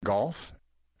Golf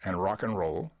and rock and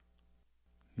roll,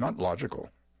 not logical,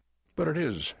 but it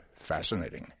is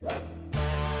fascinating.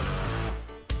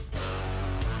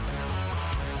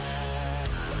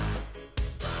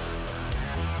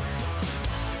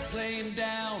 Laying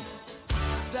down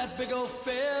that big old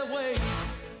fairway,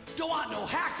 don't want no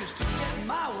hackers to get in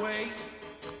my way.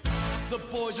 The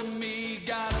boys and me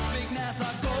got a big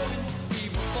Nassau going, we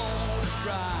were born to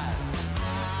drive.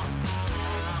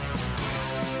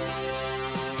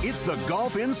 It's the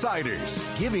Golf Insiders,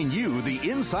 giving you the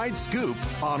inside scoop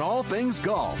on all things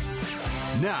golf.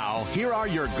 Now, here are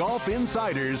your Golf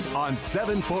Insiders on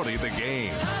 740 The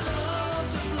Game.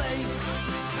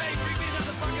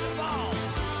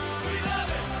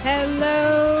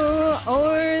 Hello,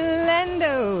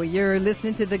 Orlando. You're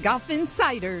listening to the Golf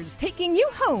Insiders, taking you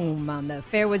home on the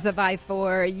fairways of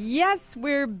I-4. Yes,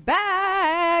 we're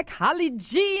back. Holly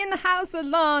G in the house,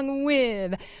 along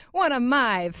with one of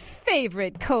my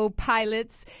favorite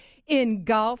co-pilots in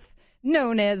golf,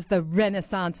 known as the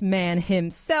Renaissance man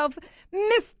himself,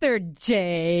 Mr.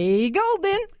 Jay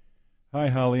Golden. Hi,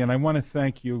 Holly, and I want to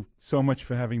thank you so much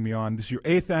for having me on. This is your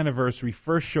 8th anniversary,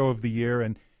 first show of the year,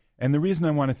 and the reason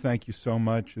I want to thank you so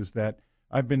much is that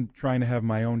I've been trying to have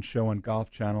my own show on Golf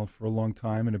Channel for a long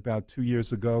time, and about 2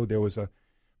 years ago, there was a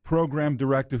program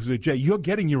director who said, Jay, you're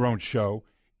getting your own show.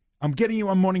 I'm getting you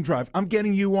on Morning Drive. I'm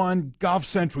getting you on Golf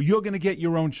Central. You're going to get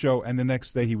your own show. And the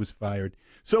next day, he was fired.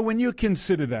 So when you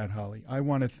consider that, Holly, I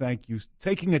want to thank you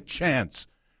taking a chance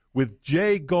with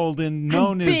Jay Golden,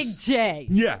 known as Big J.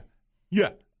 Yeah.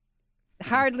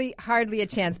 Hardly a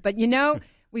chance. But, you know,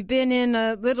 we've been in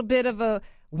a little bit of a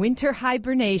winter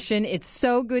hibernation. It's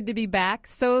so good to be back.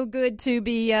 So good to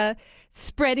be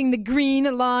spreading the green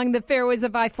along the fairways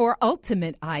of I-4,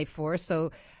 ultimate I-4.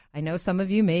 So I know some of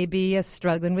you may be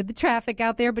struggling with the traffic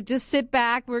out there, but just sit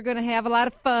back. We're going to have a lot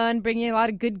of fun, bring you a lot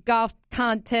of good golf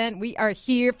content. We are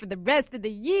here for the rest of the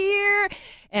year,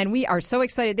 and we are so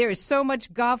excited. There is so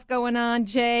much golf going on,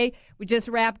 Jay. We just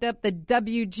wrapped up the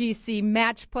WGC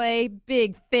match play,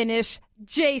 big finish.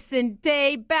 Jason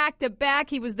Day, back-to-back.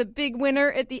 He was the big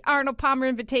winner at the Arnold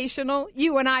Palmer Invitational.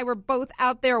 You and I were both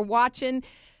out there watching.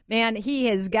 Man, he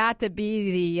has got to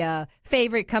be the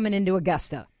favorite coming into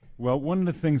Augusta. Well, one of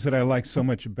the things that I like so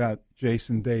much about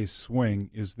Jason Day's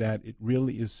swing is that it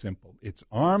really is simple. It's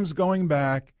arms going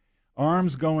back,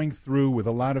 arms going through with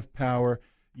a lot of power.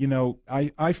 You know,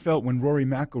 I felt when Rory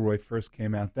McIlroy first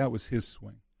came out, that was his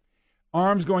swing.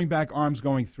 Arms going back, arms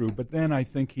going through. But then I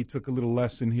think he took a little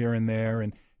lesson here and there.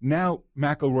 And now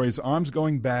McIlroy's arms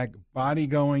going back, body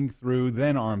going through,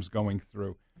 then arms going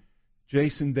through.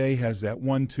 Jason Day has that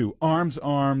 1-2. Arms,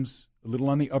 a little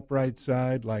on the upright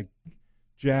side, like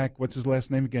Jack, what's his last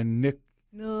name again?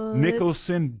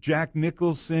 Nicholson, Jack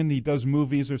Nicholson. He does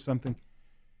movies or something.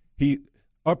 He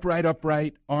upright,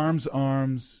 arms,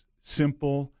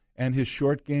 simple. And his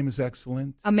short game is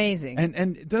excellent. Amazing.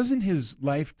 And doesn't his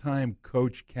lifetime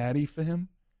coach caddy for him?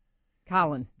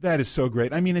 Colin. That is so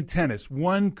great. I mean, in tennis,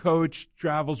 one coach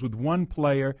travels with one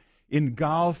player. In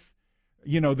golf,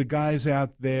 you know, the guys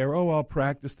out there, I'll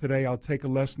practice today, I'll take a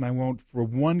lesson, I won't. For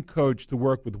one coach to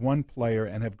work with one player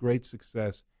and have great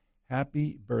success,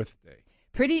 happy birthday.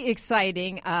 Pretty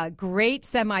exciting. Great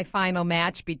semifinal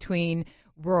match between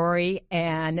Rory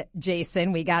and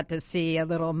Jason. We got to see a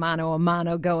little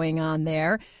mano-a-mano going on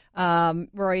there.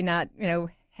 Rory not,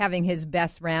 having his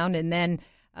best round. And then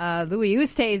Louis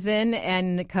Oosthuizen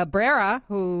and Cabrera,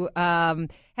 who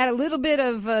had a little bit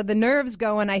of the nerves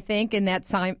going, I think, in that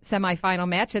semifinal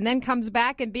match, and then comes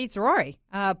back and beats Rory.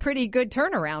 Pretty good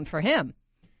turnaround for him.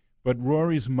 But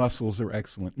Rory's muscles are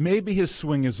excellent. Maybe his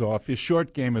swing is off, his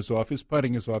short game is off, his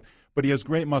putting is off, but he has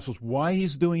great muscles. Why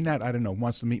he's doing that, I don't know.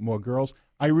 Wants to meet more girls?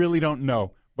 I really don't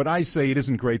know. But I say it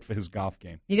isn't great for his golf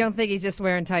game. You don't think he's just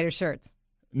wearing tighter shirts?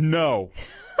 No.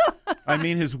 I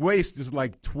mean, his waist is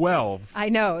like 12. I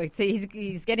know.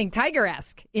 He's getting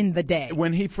Tiger-esque in the day.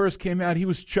 When he first came out, he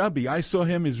was chubby. I saw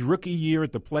him his rookie year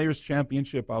at the Players'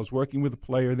 Championship. I was working with a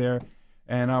player there,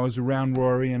 and I was around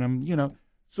Rory, and I'm,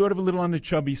 sort of a little on the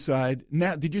chubby side.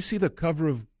 Now, did you see the cover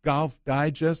of Golf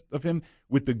Digest of him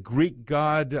with the Greek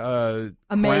god crown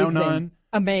on?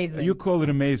 Amazing. You call it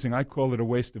amazing. I call it a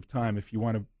waste of time if you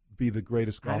want to be the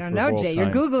greatest golfer of all time. I don't know, Jay. You're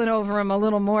Googling over him a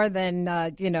little more than,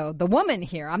 the woman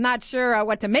here. I'm not sure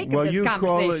what to make of this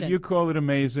conversation. You call it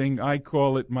amazing. I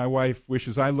call it my wife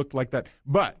wishes I looked like that.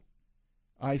 But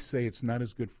I say it's not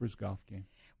as good for his golf game.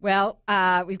 Well,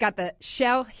 we've got the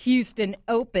Shell Houston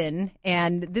Open,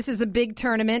 and this is a big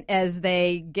tournament as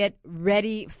they get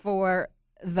ready for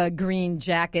the green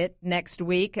jacket next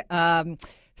week.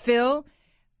 Phil,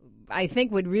 I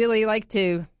think, would really like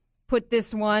to put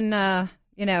this one,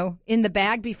 in the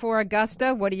bag before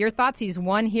Augusta. What are your thoughts? He's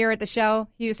won here at the Shell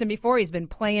Houston before. He's been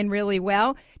playing really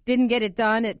well. Didn't get it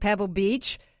done at Pebble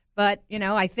Beach. But,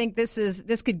 I think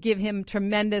this could give him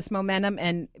tremendous momentum.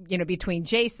 And, between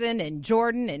Jason and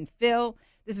Jordan and Phil,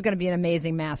 this is going to be an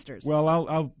amazing Masters. Well,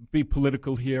 I'll be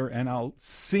political here, and I'll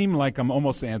seem like I'm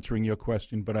almost answering your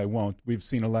question, but I won't. We've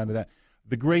seen a lot of that.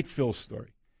 The great Phil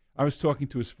story. I was talking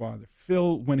to his father.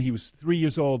 Phil, when he was 3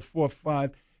 years old, 4,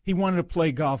 5, he wanted to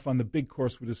play golf on the big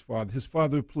course with his father. His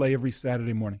father would play every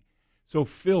Saturday morning. So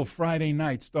Phil, Friday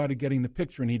night, started getting the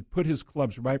picture, and he'd put his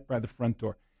clubs right by the front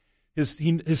door.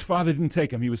 His father didn't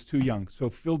take him. He was too young. So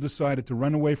Phil decided to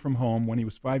run away from home when he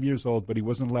was 5 years old, but he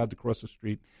wasn't allowed to cross the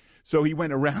street. So he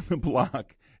went around the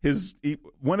block.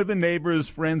 One of the neighbors'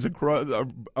 friends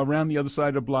around the other side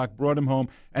of the block brought him home,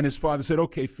 and his father said,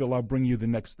 "Okay, Phil, I'll bring you the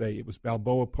next day." It was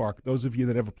Balboa Park. Those of you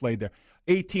that ever played there.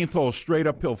 18th hole, straight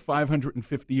uphill,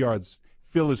 550 yards.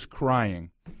 Phil is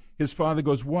crying. His father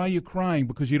goes, "Why are you crying?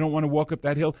 Because you don't want to walk up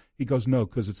that hill?" He goes, "No,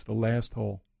 because it's the last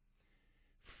hole."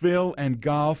 Phil and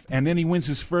golf, and then he wins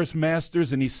his first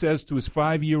Masters, and he says to his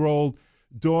 5-year-old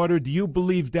daughter, "Do you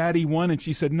believe Daddy won?" And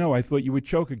she said, "No, I thought you would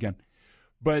choke again."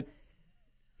 But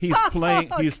he's playing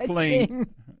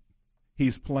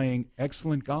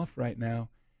excellent golf right now,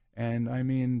 and I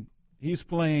mean, he's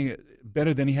playing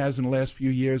better than he has in the last few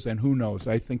years, and who knows?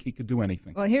 I think he could do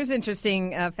anything. Well, here's an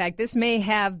interesting fact. This may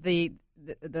have the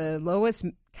lowest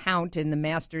count in the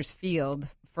Masters field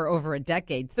for over a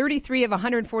decade. 33 of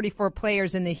 144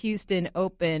 players in the Houston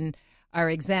Open are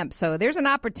exempt. So there's an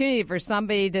opportunity for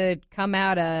somebody to come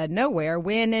out of nowhere,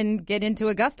 win, and get into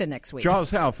Augusta next week.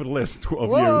 Charles Howell for the last 12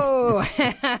 years.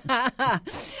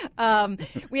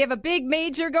 We have a big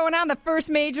major going on, the first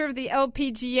major of the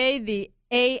LPGA, the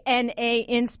ANA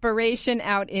Inspiration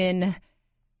out in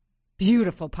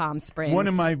beautiful Palm Springs. One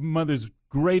of my mother's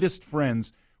greatest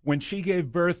friends, when she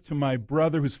gave birth to my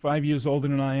brother, who's 5 years older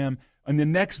than I am, on the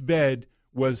next bed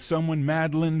was someone,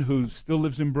 Madeline, who still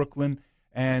lives in Brooklyn,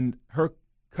 and her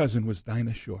cousin was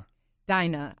Dinah Shore.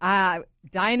 Dinah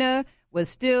was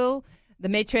still the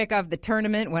matriarch of the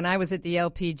tournament when I was at the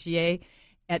LPGA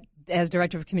as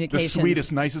director of communications. The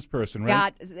sweetest, nicest person,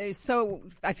 right?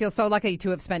 I feel so lucky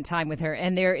to have spent time with her.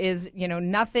 And there is,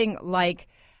 nothing like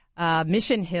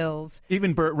Mission Hills.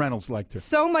 Even Burt Reynolds liked her.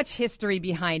 So much history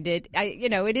behind it.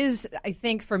 It is, I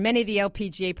think, for many of the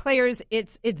LPGA players,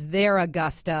 it's their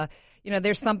Augusta.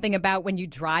 There's something about when you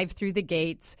drive through the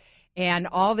gates and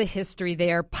all the history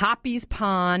there. Poppy's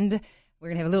Pond. We're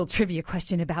going to have a little trivia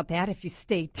question about that if you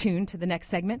stay tuned to the next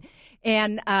segment.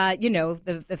 And,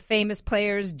 the famous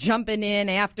players jumping in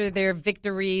after their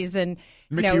victories. And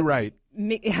Mickey Wright.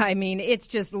 I mean, it's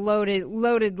just loaded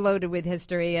with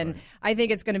history. And right. I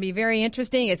think it's going to be very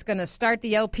interesting. It's going to start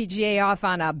the LPGA off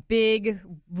on a big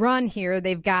run here.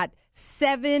 They've got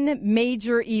 7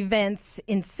 major events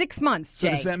in 6 months, Jay.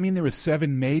 So does that mean there are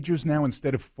 7 majors now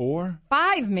instead of 4?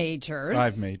 5 majors.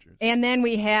 5 majors. And then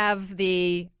we have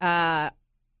the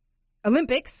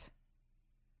Olympics.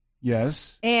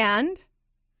 Yes. And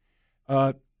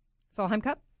Solheim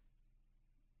Cup.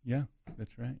 Yeah,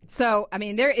 that's right. So, I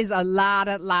mean, there is a lot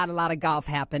of golf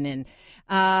happening.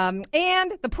 And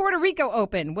the Puerto Rico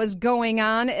Open was going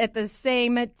on at the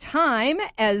same time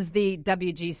as the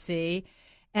WGC.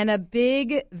 And a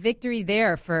big victory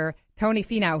there for Tony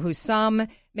Finau, who some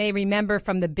may remember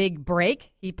from the Big Break.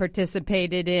 He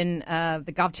participated in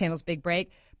the Golf Channel's Big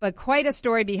Break. But quite a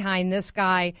story behind this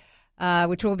guy,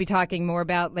 which we'll be talking more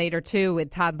about later, too, with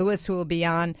Todd Lewis, who will be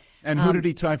on. And who did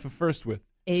he tie for first with?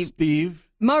 Steve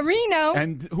Marino.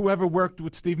 And whoever worked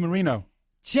with Steve Marino?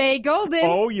 Jay Golden.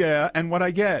 Oh, yeah. And what'd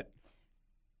I get?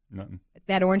 Nothing.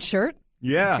 That orange shirt?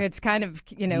 Yeah. It's kind of,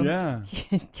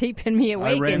 keeping me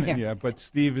awake in here. Yeah, but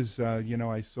Steve is,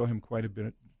 I saw him quite a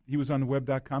bit. He was on the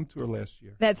Web.com tour last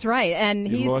year. That's right. And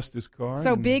he lost his car.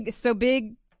 So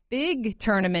big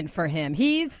tournament for him.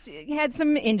 He's had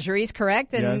some injuries,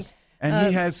 correct? And, yes. And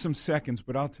he has some seconds,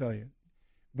 but I'll tell you,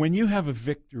 when you have a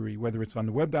victory, whether it's on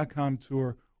the Web.com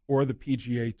tour or the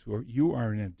PGA tour, you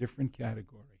are in a different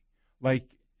category. Like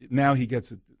now he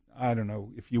gets, I don't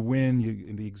know, if you win,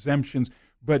 in the exemptions.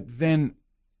 But then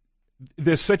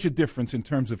there's such a difference in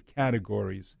terms of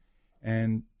categories,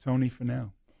 and Tony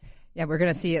Finau. Yeah, we're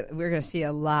going to see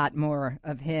a lot more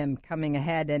of him coming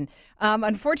ahead, and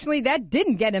unfortunately, that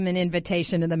didn't get him an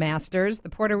invitation to the Masters. The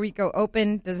Puerto Rico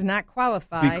Open does not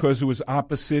qualify because it was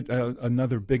opposite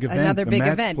another big event,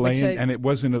 and it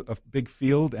wasn't a big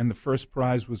field, and the first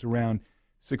prize was around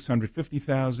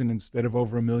 $650,000 instead of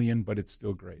over $1 million, but it's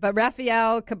still great. But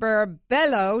Rafael Cabrera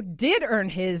Bello did earn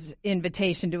his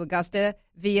invitation to Augusta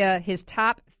via his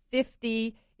top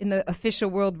 50 in the official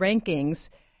world rankings.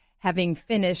 having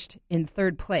finished in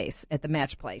third place at the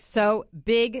match play. So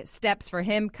big steps for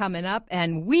him coming up,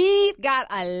 and we've got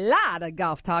a lot of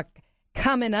golf talk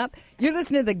coming up. You're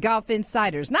listening to the Golf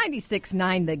Insiders,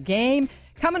 96.9 The Game.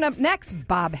 Coming up next,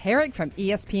 Bob Harig from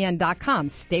ESPN.com.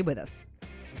 Stay with us.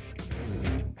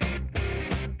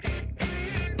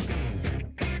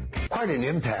 Quite an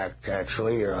impact,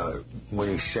 actually, when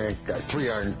he sank that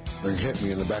 3-iron and hit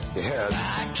me in the back of the head.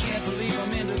 I can't believe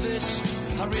I'm into this.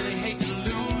 I really hate to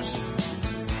lose.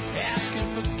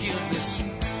 Asking forgiveness.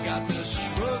 Got the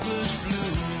struggler's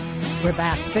blues. We're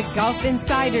back. The Golf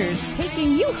Insiders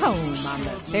taking you home on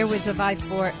the fairways of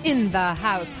I-4 in the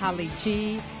house. Holly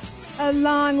G,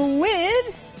 along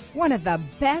with one of the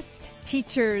best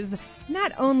teachers,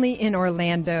 not only in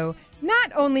Orlando,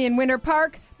 not only in Winter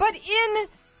Park, but in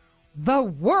the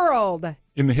world.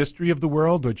 In the history of the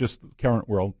world or just the current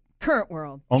world? Current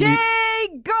world. Only,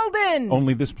 Jay Golden.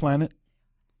 Only this planet?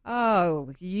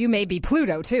 Oh, you may be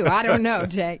Pluto, too. I don't know,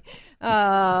 Jay.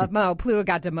 No, Pluto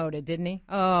got demoted, didn't he?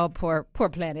 Oh, poor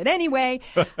planet. Anyway,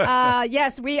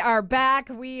 yes, we are back.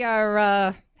 We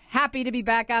are happy to be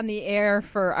back on the air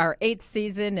for our 8th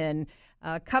season and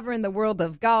covering the world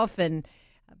of golf. And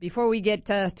before we get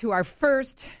to our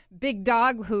first big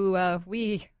dog, who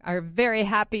we are very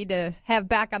happy to have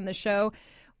back on the show,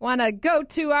 want to go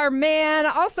to our man,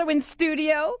 also in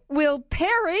studio, Will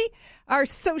Perry, our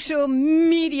social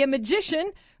media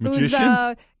magician? Who's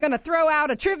going to throw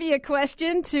out a trivia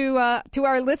question to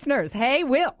our listeners. Hey,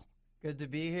 Will. Good to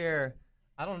be here.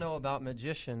 I don't know about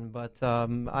magician, but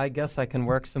I guess I can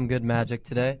work some good magic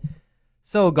today.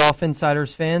 So, Golf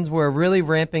Insiders fans, we're really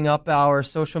ramping up our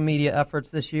social media efforts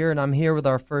this year, and I'm here with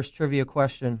our first trivia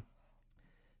question.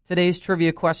 Today's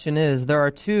trivia question is, there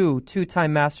are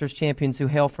two-time Masters champions who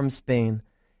hail from Spain.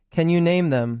 Can you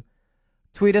name them?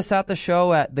 Tweet us at the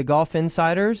show at The Golf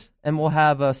Insiders, and we'll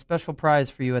have a special prize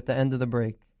for you at the end of the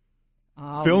break.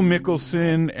 Phil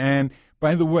Mickelson, and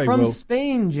by the way, From Will,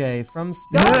 Spain, Jay. From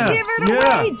Spain. Don't give it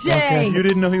away, Jay. You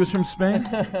didn't know he was from Spain?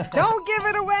 Don't give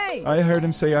it away. I heard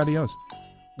him say adios.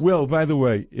 Will, by the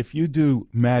way, if you do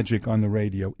magic on the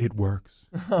radio, it works.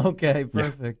 Okay,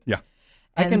 perfect. Yeah.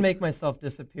 I can make myself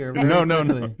disappear.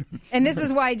 No. And this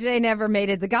is why Jay never made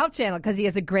it the Golf Channel, because he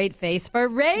has a great face for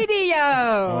radio.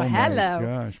 Oh, hello. my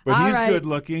gosh. But All he's right. good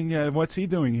looking. What's he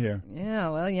doing here? Yeah,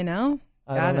 well, you know.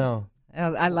 I don't know.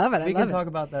 I love it. We can talk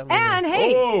about that later. And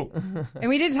hey, Oh! and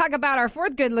we didn't talk about our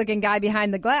fourth good-looking guy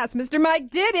behind the glass, Mr. Mike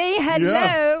Diddy. Hello.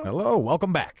 Yeah. Hello,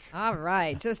 welcome back. All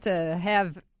right, just to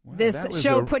have Wow, this that was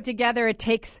show a- put together, it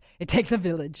takes a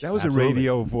village. That was Absolutely. a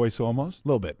radio voice almost. A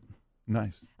little bit.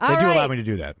 Nice. All They do right. allow me to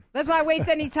do that. Let's not waste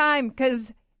any time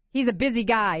because he's a busy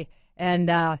guy,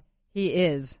 and he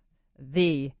is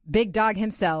the big dog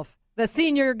himself, the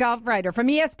senior golf writer from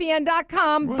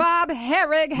ESPN.com, Bob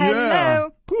Harig. Hello. Yeah.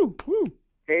 Woo, woo.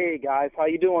 Hey guys, how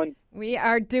you doing? We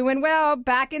are doing well.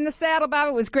 Back in the saddle, Bob.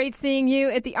 It was great seeing you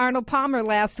at the Arnold Palmer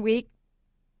last week.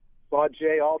 Saw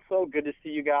Jay also. Good to see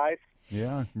you guys.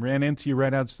 Yeah, ran into you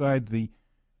right outside the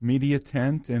media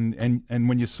tent, and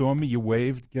when you saw me, you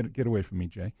waved. Get away from me,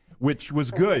 Jay, which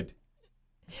was good.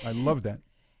 I love that.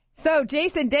 So,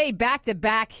 Jason Day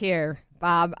back-to-back here,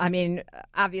 Bob. I mean,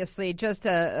 obviously, just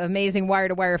an amazing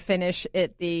wire-to-wire finish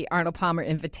at the Arnold Palmer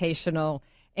Invitational,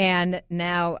 and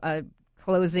now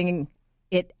closing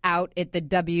it out at the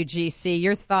WGC.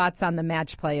 Your thoughts on the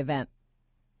match play event?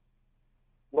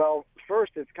 Well,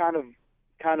 first, it's kind of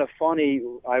funny,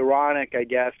 ironic, I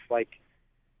guess.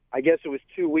 I guess it was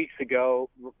 2 weeks ago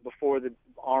before the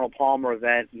Arnold Palmer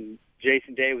event, and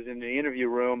Jason Day was in the interview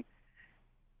room,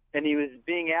 and he was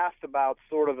being asked about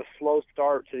sort of a slow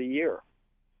start to the year,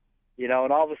 and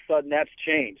all of a sudden that's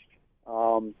changed.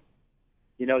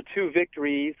 2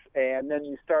 victories, and then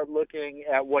you start looking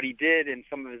at what he did in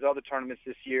some of his other tournaments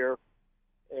this year,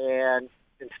 and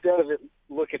instead of it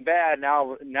looking bad,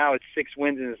 now it's 6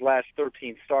 wins in his last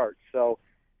 13 starts. So,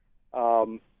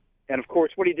 and of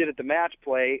course, what he did at the match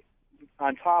play,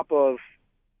 on top of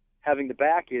having the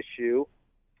back issue,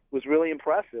 was really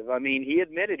impressive. I mean, he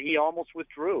admitted he almost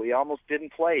withdrew. He almost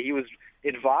didn't play. He was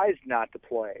advised not to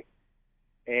play.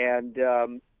 And,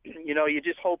 you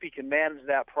just hope he can manage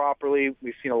that properly.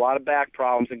 We've seen a lot of back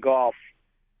problems in golf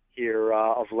here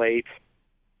of late.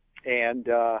 And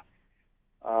they're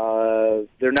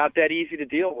not that easy to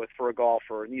deal with for a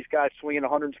golfer. And these guys swinging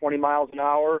 120 miles an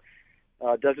hour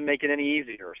doesn't make it any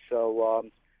easier. So,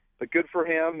 but good for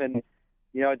him. And,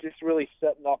 just really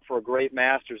setting up for a great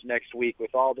Masters next week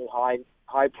with all the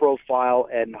high profile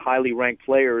and highly ranked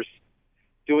players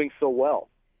doing so well.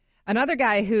 Another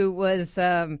guy who was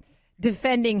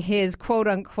defending his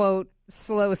quote-unquote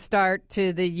slow start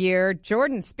to the year,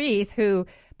 Jordan Spieth, who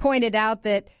pointed out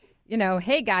that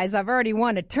hey, guys, I've already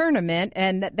won a tournament,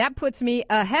 and that puts me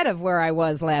ahead of where I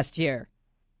was last year.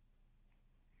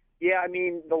 Yeah, I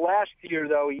mean, the last year,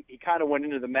 though, he kind of went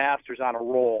into the Masters on a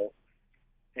roll,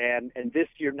 and this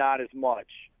year not as much.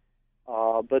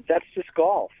 But that's just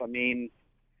golf. I mean,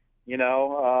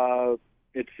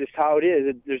 it's just how it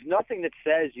is. There's nothing that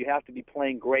says you have to be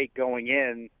playing great going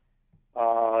in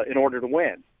order to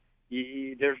win.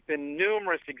 There's been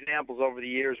numerous examples over the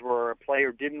years where a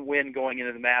player didn't win going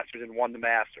into the Masters and won the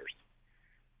Masters.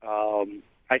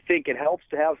 I think it helps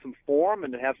to have some form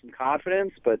and to have some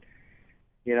confidence, but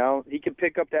he can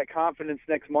pick up that confidence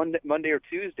next Monday or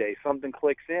Tuesday. Something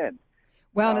clicks in.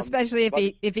 Well, and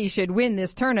especially if he should win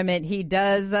this tournament, he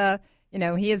does.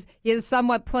 He is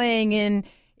somewhat playing in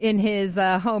his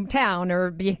hometown,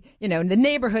 or in the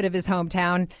neighborhood of his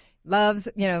hometown. Loves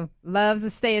the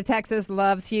state of Texas.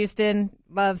 Loves Houston.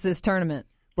 Loves this tournament.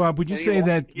 Bob, would you say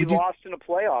that he lost in a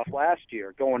playoff last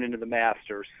year going into the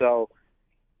Masters? So,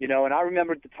 and I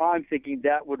remember at the time thinking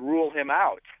that would rule him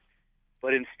out.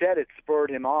 But instead, it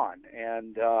spurred him on,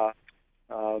 and but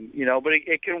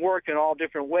it can work in all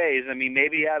different ways. I mean,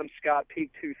 maybe Adam Scott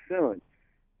peaked too soon.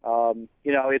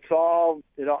 It all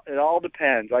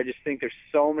depends. I just think there's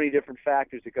so many different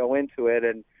factors that go into it,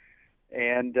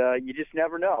 and you just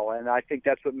never know. And I think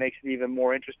that's what makes it even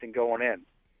more interesting going in.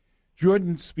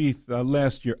 Jordan Spieth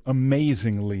last year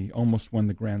amazingly almost won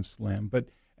the Grand Slam, but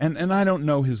and I don't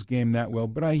know his game that well,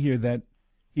 but I hear that.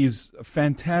 He's a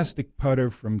fantastic putter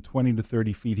from 20 to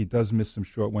 30 feet. He does miss some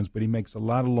short ones, but he makes a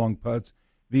lot of long putts,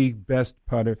 the best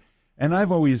putter. And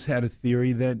I've always had a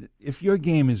theory that if your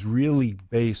game is really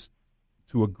based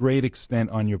to a great extent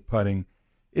on your putting,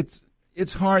 it's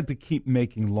hard to keep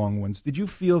making long ones. Did you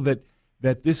feel that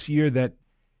this year that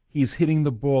he's hitting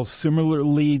the ball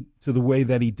similarly to the way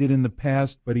that he did in the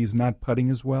past, but he's not putting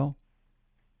as well?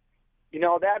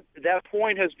 That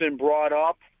point has been brought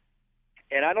up.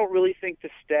 And I don't really think the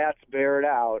stats bear it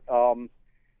out.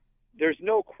 There's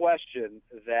no question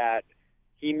that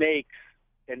he makes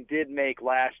and did make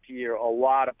last year a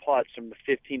lot of putts from the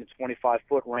 15 to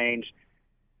 25-foot range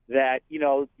that,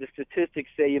 the statistics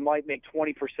say you might make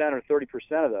 20% or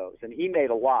 30% of those. And he made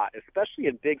a lot, especially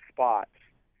in big spots.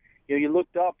 You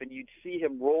looked up and you'd see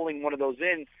him rolling one of those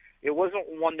in. It wasn't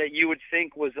one that you would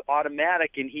think was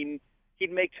automatic, and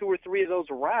he'd make 2 or 3 of those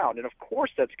around. And, of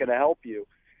course, that's going to help you.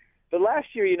 But last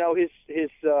year, his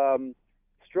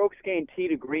strokes gained tee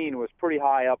to green was pretty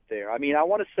high up there. I mean, I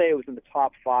want to say it was in the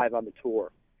top 5 on the tour.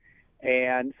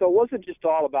 And so it wasn't just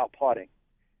all about putting.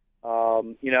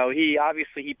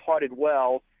 He putted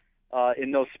well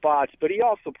in those spots, but he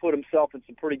also put himself in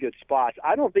some pretty good spots.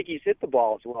 I don't think he's hit the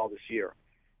ball as well this year.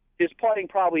 His putting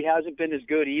probably hasn't been as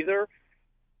good either,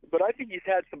 but I think he's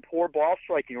had some poor ball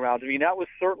striking rounds. I mean, that was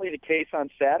certainly the case on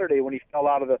Saturday when he fell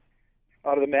out of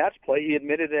the match play. He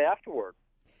admitted it afterward.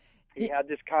 He had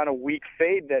this kind of weak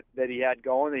fade that he had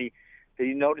going that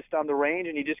he noticed on the range,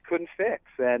 and he just couldn't fix.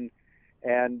 And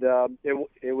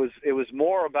it was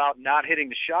more about not hitting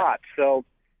the shot. So,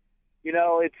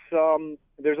 it's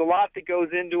there's a lot that goes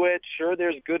into it. Sure,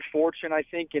 there's good fortune, I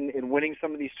think, in winning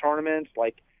some of these tournaments.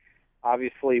 Like,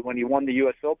 obviously, when he won the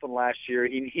U.S. Open last year,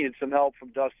 he needed some help from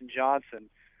Dustin Johnson.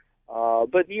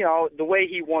 But the way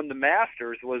he won the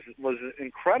Masters was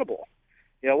incredible.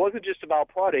 It wasn't just about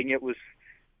putting. It was,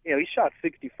 he shot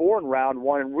 64 in round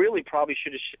 1 and really probably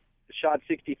should have shot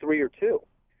 63 or 2.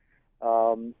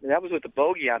 And that was with the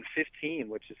bogey on 15,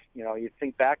 which is, you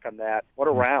think back on that. What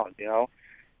a round,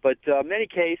 But in any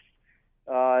case,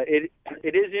 it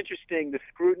is interesting, the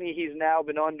scrutiny he's now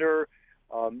been under.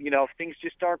 If things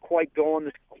just aren't quite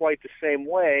going quite the same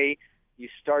way, you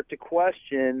start to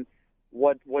question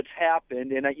what's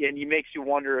happened, and it makes you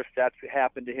wonder if that's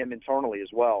happened to him internally as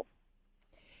well.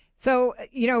 So,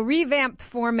 revamped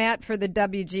format for the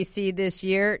WGC this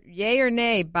year, yay or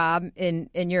nay, Bob, in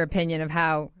your opinion of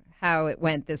how it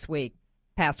went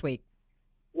past week?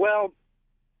 Well,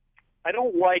 I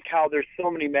don't like how there's so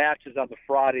many matches on the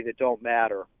Friday that don't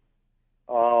matter.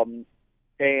 And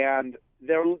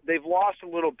they've lost a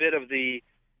little bit of the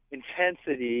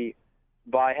intensity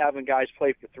by having guys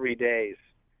play for 3 days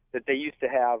that they used to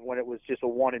have when it was just a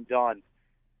one and done.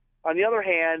 On the other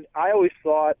hand, I always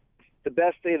thought the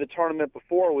best day of the tournament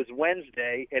before was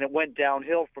Wednesday, and it went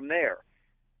downhill from there.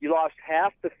 You lost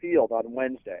half the field on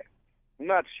Wednesday. I'm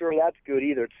not sure that's good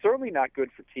either. It's certainly not good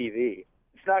for TV.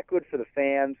 It's not good for the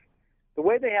fans. The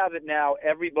way they have it now,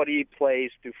 everybody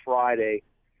plays through Friday,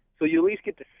 so you at least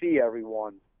get to see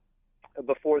everyone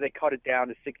before they cut it down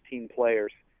to 16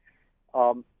 players.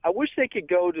 I wish they could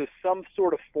go to some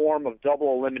sort of form of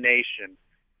double elimination,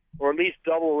 or at least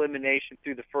double elimination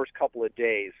through the first couple of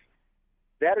days.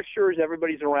 that assures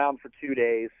everybody's around for 2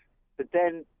 days. But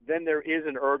then there is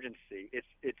an urgency.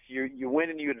 It's you win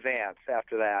and you advance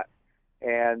after that,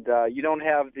 and you don't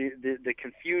have the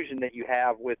confusion that you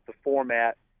have with the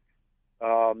format.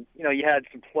 You had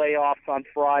some playoffs on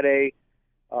Friday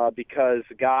because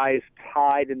guys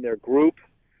tied in their group.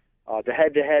 The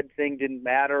head-to-head thing didn't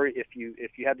matter. If you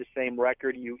had the same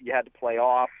record, you had to play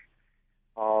off.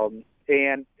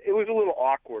 And it was a little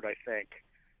awkward, I think.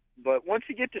 But once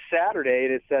you get to Saturday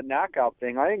and it's that knockout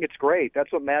thing, I think it's great.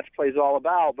 That's what match play is all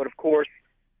about. But, of course,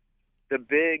 the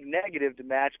big negative to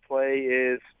match play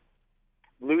is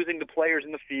losing the players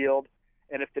in the field,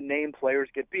 and if the named players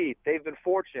get beat. They've been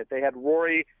fortunate. They had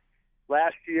Rory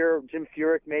last year. Jim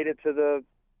Furyk made it to the,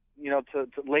 to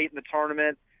late in the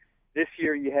tournament. This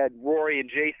year you had Rory and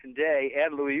Jason Day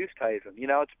and Louis Oosthuizen.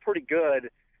 It's pretty good.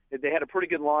 They had a pretty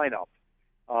good lineup.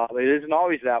 It isn't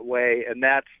always that way, and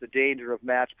that's the danger of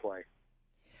match play.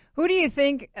 Who do you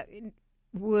think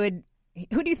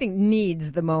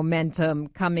needs the momentum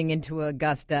coming into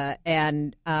Augusta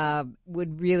and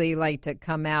would really like to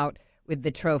come out with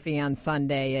the trophy on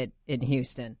Sunday in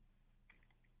Houston?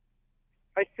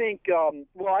 I think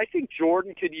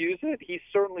Jordan could use it. He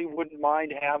certainly wouldn't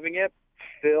mind having it.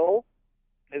 Phil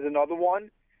is another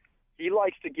one. He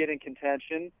likes to get in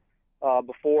contention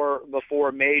before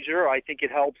a major. I think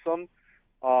it helps them.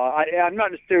 I'm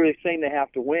not necessarily saying they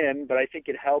have to win, but I think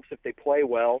it helps if they play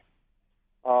well.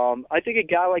 I think a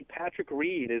guy like Patrick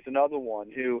Reed is another one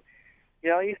who,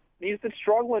 he's been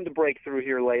struggling to break through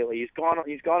here lately. He's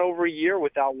gone over a year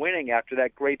without winning after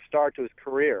that great start to his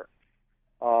career.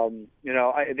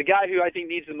 The guy who I think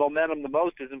needs the momentum the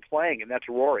most isn't playing, and that's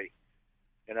Rory.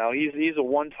 He's a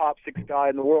one top 6 guy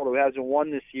in the world who hasn't won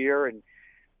this year and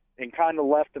kind of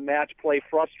left the match play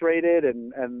frustrated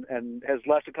and has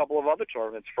left a couple of other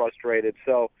tournaments frustrated.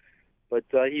 But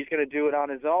he's going to do it on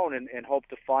his own and hope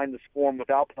to find the form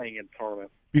without playing in the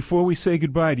tournament. Before we say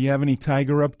goodbye, do you have any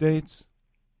Tiger updates?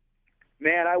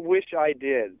 Man, I wish I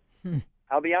did.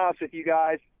 I'll be honest with you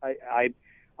guys. I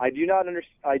do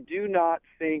not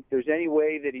think there's any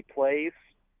way that he plays.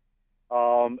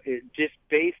 Just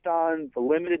based on the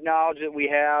limited knowledge that we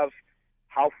have,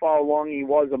 how far along he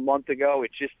was a month ago,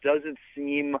 it just doesn't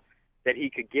seem that he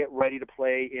could get ready to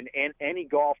play in any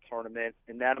golf tournament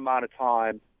in that amount of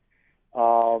time.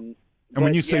 And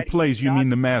when you say plays, you mean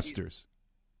the Masters?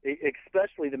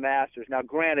 Especially the Masters. Now,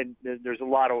 granted, there's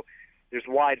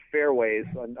wide fairways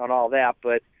on all that,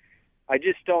 but I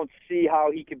just don't see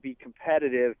how he could be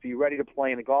competitive, be ready to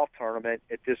play in a golf tournament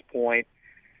at this point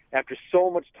after so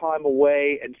much time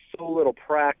away and so little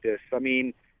practice. I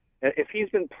mean, if he's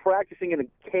been practicing in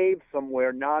a cave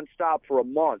somewhere nonstop for a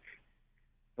month,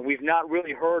 and we've not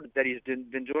really heard that he's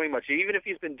been doing much, even if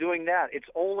he's been doing that, it's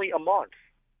only a month.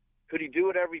 Could he do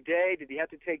it every day? Did he have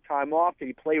to take time off? Did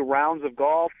he play rounds of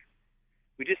golf?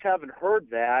 We just haven't heard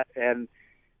that, and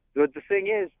the thing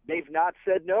is, they've not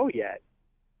said no yet.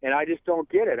 And I just don't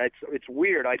get it. It's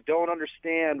weird. I don't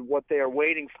understand what they are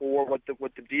waiting for, what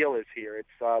the deal is here.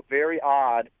 It's very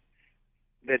odd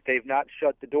that they've not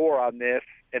shut the door on this,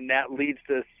 and that leads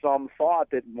to some thought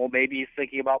that, well, maybe he's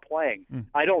thinking about playing.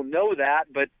 I don't know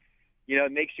that, but,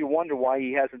 it makes you wonder why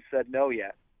he hasn't said no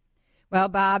yet. Well,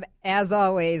 Bob, as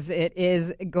always, it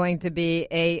is going to be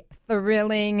a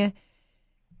thrilling,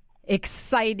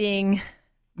 exciting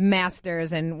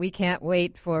Masters, and we can't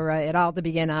wait for it all to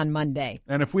begin on Monday.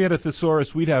 And if we had a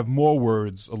thesaurus, we'd have more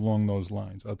words along those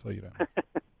lines. I'll tell you that.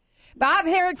 Bob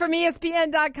Harig from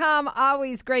ESPN.com.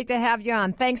 Always great to have you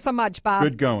on. Thanks so much, Bob.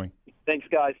 Good going. Thanks,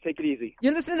 guys. Take it easy.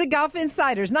 You're listening to Golf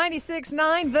Insiders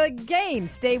 96.9 The Game.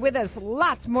 Stay with us.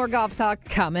 Lots more golf talk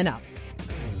coming up.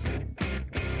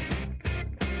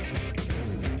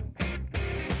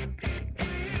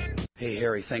 Hey,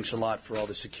 Harry, thanks a lot for all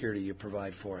the security you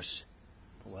provide for us.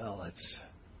 Well, it's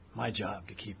my job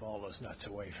to keep all those nuts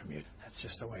away from you. That's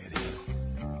just the way it is.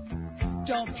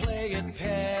 Don't play at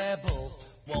Pebble,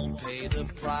 won't pay the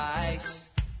price.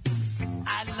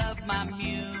 I love my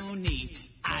Muni,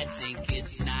 I think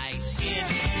it's nice. It'd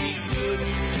be good to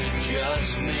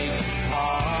just make a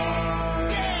par.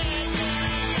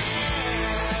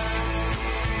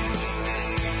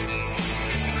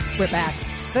 We're back.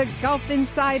 The Golf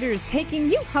Insiders taking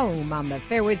you home on the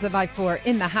fairways of I-4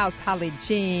 in the house. Holly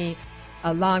G,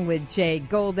 along with Jay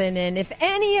Golden. And if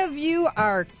any of you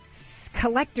are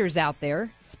collectors out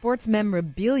there, sports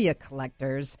memorabilia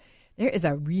collectors, there is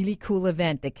a really cool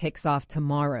event that kicks off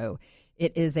tomorrow.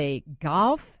 It is a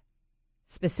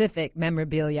golf-specific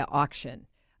memorabilia auction,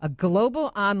 a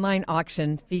global online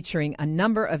auction featuring a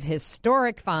number of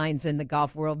historic finds in the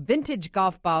golf world, vintage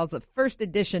golf balls, a first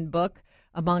edition book,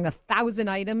 among 1,000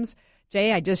 items,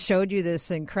 Jay, I just showed you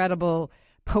this incredible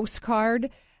postcard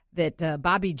that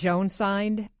Bobby Jones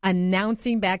signed,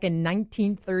 announcing back in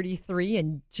 1933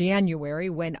 in January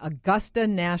when Augusta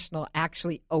National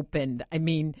actually opened. I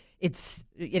mean, it's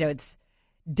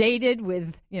dated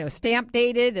with, stamp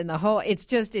dated and the whole, it's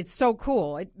so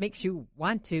cool. It makes you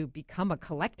want to become a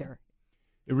collector.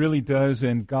 It really does,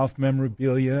 and golf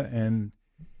memorabilia, and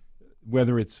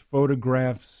whether it's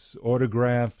photographs,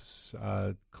 autographs,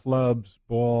 clubs,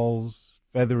 balls,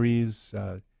 featheries,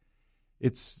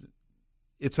 it's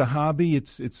a hobby.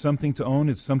 It's something to own.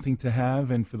 It's something to have.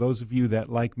 And for those of you that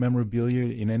like memorabilia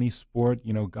in any sport,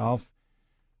 golf,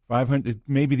 500,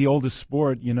 maybe the oldest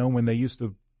sport, when they used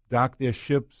to dock their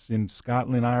ships in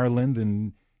Scotland, Ireland,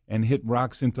 and hit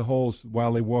rocks into holes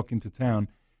while they walk into town.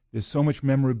 There's so much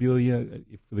memorabilia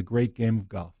for the great game of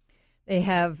golf. They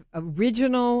have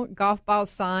original golf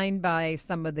balls signed by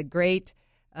some of the great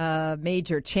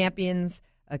major champions.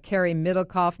 Kerry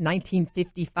Middlecoff,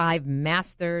 1955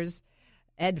 Masters.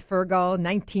 Ed Fergal,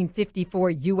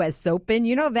 1954 U.S. Open.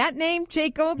 You know that name,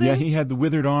 Jake Golden? Yeah, he had the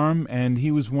withered arm, and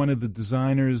he was one of the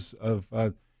designers of,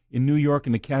 in New York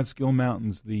in the Catskill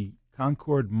Mountains, the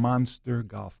Concord Monster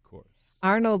Golf Course.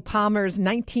 Arnold Palmer's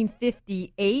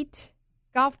 1958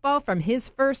 golf ball from his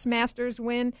first Masters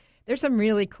win. There's some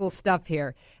really cool stuff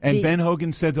here. And Ben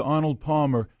Hogan said to Arnold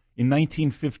Palmer in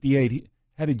 1958,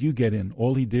 how did you get in?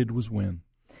 All he did was win.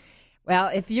 Well,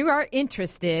 if you are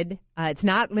interested, it's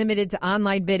not limited to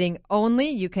online bidding only.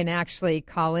 You can actually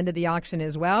call into the auction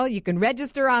as well. You can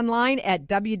register online at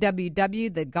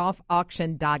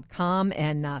www.thegolfauction.com,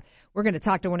 and we're going to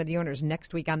talk to one of the owners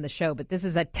next week on the show. But this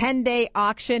is a 10-day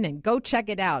auction, and go check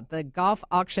it out,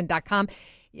 thegolfauction.com.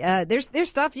 There's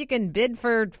stuff you can bid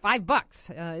for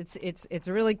 $5. It's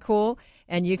really cool,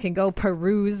 and you can go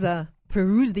peruse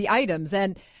the items.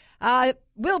 And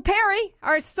Will Perry,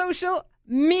 our social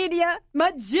media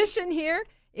magician here,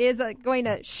 is going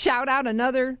to shout out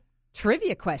another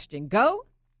trivia question. Go.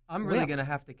 I'm really going to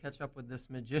have to catch up with this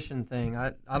magician thing.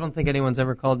 I don't think anyone's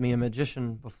ever called me a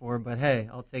magician before, but hey,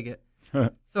 I'll take it.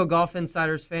 So, Golf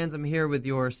Insiders fans, I'm here with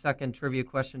your second trivia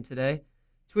question today.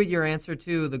 Tweet your answer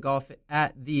to the Golf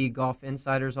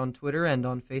Insiders on Twitter and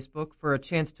on Facebook for a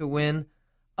chance to win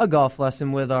a golf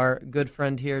lesson with our good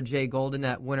friend here, Jay Golden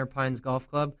at Winter Pines Golf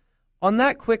Club. On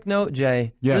that quick note,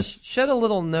 Jay, just shed a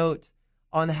little note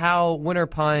on how Winter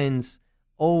Pines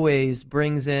always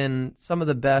brings in some of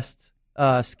the best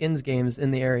skins games in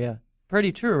the area.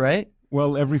 Pretty true, right?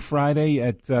 Well, every Friday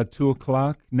at 2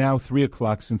 o'clock, now 3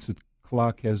 o'clock since the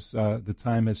clock has the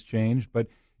time has changed. But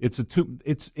it's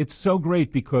so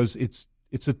great because it's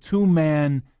a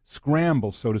two-man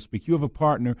scramble, so to speak. You have a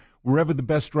partner. Wherever the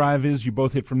best drive is, you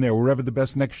both hit from there. Wherever the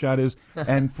best next shot is.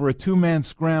 And for a two-man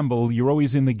scramble, you're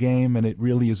always in the game, and it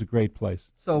really is a great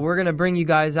place. So we're going to bring you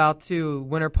guys out to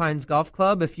Winter Pines Golf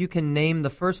Club. If you can name the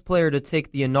first player to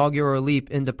take the inaugural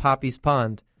leap into Poppy's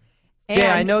Pond. Jay,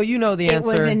 I know you know the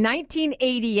answer. It was in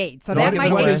 1988. So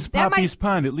what is Poppy's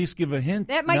Pond? At least give a hint.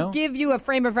 That might give you a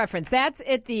frame of reference. That's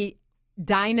at the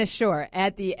Dinah Shore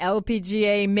at the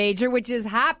LPGA Major, which is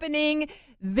happening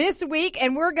this week,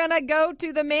 and we're going to go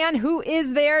to the man who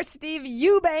is there, Steve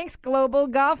Eubanks, Global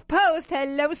Golf Post.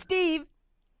 Hello, Steve.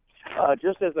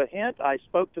 Just as a hint, I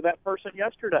spoke to that person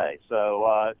yesterday,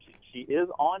 so she is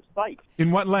on site. In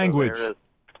what language? So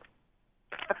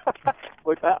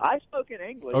I spoke in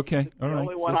English. Okay, it's all right. The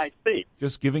only one I speak.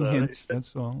 Just giving hints,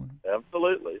 that's all.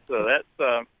 Absolutely. So that's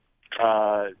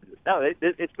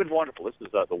it's been wonderful. This is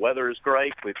the weather is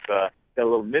great. We've got a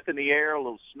little nip in the air, a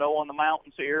little snow on the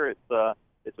mountains here. It's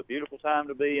a beautiful time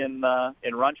to be in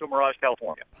Rancho Mirage,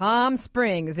 California. Palm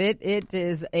Springs. It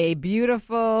is a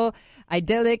beautiful,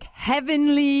 idyllic,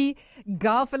 heavenly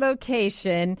golf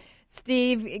location.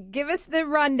 Steve, give us the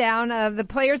rundown of the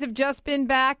players have just been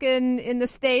back in the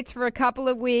States for a couple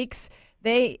of weeks.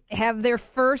 They have their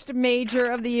first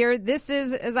major of the year. This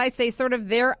is, as I say, sort of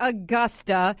their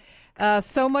Augusta.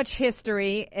 So much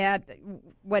history at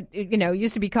what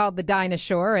used to be called the Dinah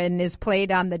Shore and is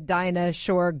played on the Dinah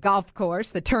Shore Golf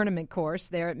Course, the tournament course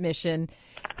there at Mission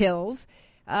Hills.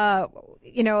 A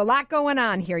lot going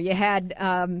on here. You had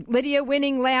Lydia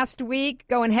winning last week,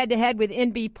 going head-to-head with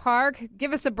Inbee Park.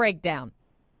 Give us a breakdown.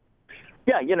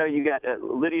 Yeah, you got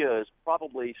Lydia is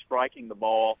probably striking the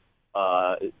ball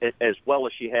as well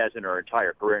as she has in her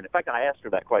entire career. And in fact, I asked her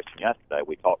that question yesterday.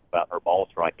 We talked about her ball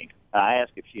striking. I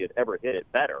asked if she had ever hit it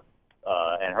better,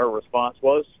 and her response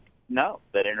was no,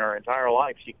 that in her entire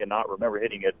life she cannot remember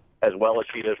hitting it as well as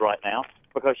she does right now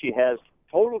because she has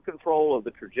total control of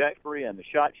the trajectory and the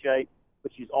shot shape,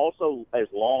 but she's also as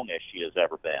long as she has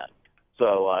ever been.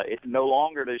 So no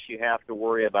longer does she have to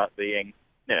worry about being,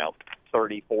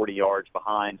 30, 40 yards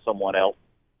behind someone else,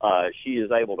 she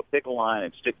is able to pick a line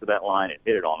and stick to that line and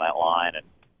hit it on that line.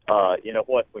 And you know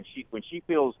what? When she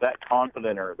feels that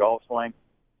confident in her golf swing,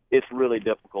 it's really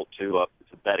difficult to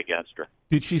bet against her.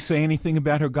 Did she say anything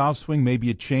about her golf swing? Maybe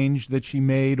a change that she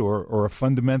made, or a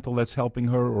fundamental that's helping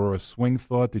her, or a swing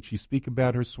thought? Did she speak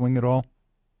about her swing at all?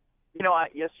 You know,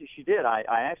 yes, she did. I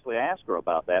actually asked her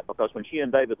about that because when she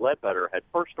and David Ledbetter had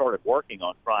first started working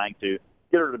on trying to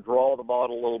get her to draw the ball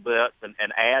a little bit and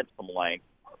add some length,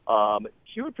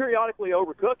 she would periodically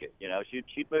overcook it. You know,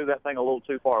 she'd move that thing a little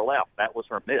too far left. That was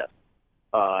her miss.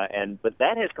 But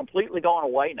that has completely gone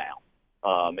away now.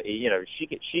 You know,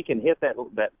 she can hit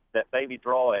that baby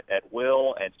draw at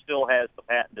will and still has the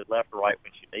patented left or right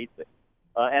when she needs it.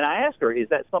 And I asked her, is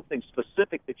that something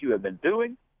specific that you have been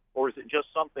doing, or is it just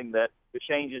something that the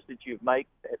changes that you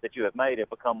have made have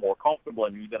become more comfortable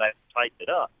and you've been able to tighten it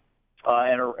up?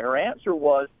 And her answer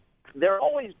was, they're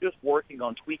always just working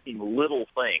on tweaking little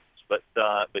things, but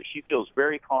she feels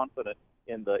very confident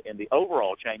in the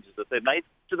overall changes that they've made,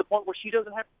 to the point where she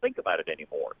doesn't have to think about it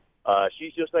anymore.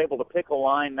 She's just able to pick a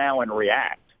line now and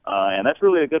react, and that's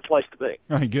really a good place to be.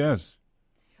 I guess.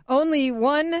 Only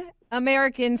one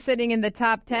American sitting in the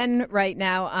top 10 right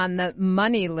now on the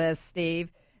money list,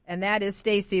 Steve, and that is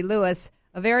Stacey Lewis.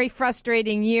 A very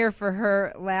frustrating year for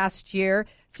her last year.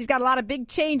 She's got a lot of big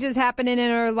changes happening in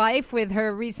her life with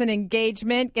her recent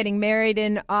engagement, getting married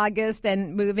in August,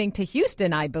 and moving to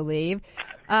Houston, I believe.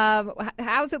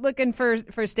 How's it looking for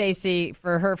Stacey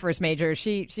for her first major?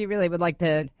 She really would like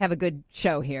to have a good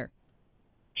show here.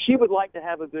 She would like to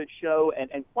have a good show,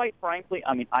 and quite frankly,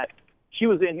 I mean, she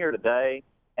was in here today,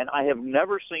 and I have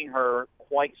never seen her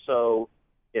quite so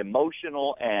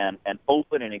emotional and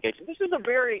open and engaging. This is a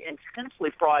very intensely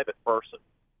private person.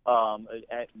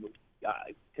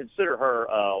 I consider her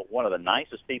one of the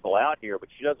nicest people out here, but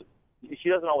she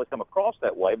doesn't always come across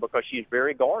that way because she's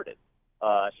very guarded.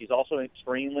 She's also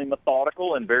extremely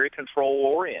methodical and very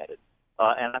control-oriented.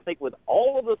 And I think with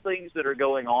all of the things that are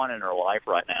going on in her life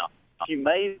right now, she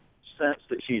may sense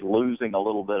that she's losing a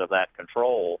little bit of that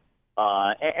control.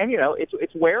 And you know,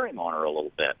 it's wearing on her a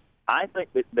little bit. I think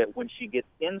that when she gets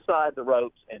inside the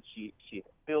ropes and she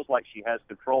feels like she has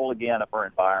control again of her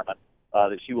environment,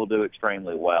 that she will do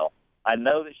extremely well. I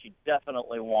know that she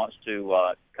definitely wants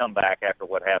to come back after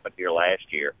what happened here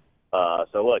last year.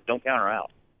 So, look, don't count her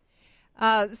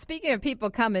out. Speaking of people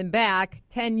coming back,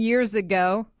 10 years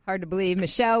ago, hard to believe,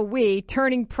 Michelle Wie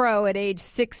turning pro at age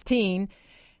 16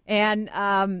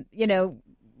 and, you know,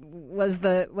 was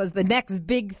the next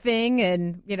big thing,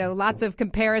 and, you know, lots of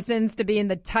comparisons to being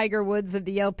the Tiger Woods of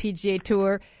the LPGA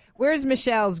Tour. Where's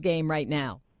Michelle's game right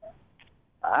now?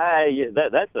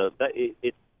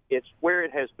 It's where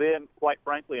it has been, quite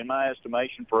frankly, in my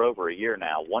estimation, for over a year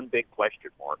now. One big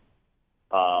question mark.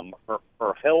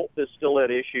 Her health is still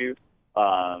at issue.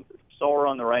 Saw her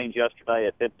on the range yesterday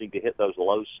attempting to hit those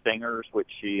low stingers, which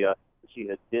she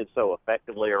did so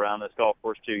effectively around this golf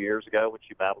course 2 years ago when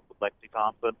she battled with Lexi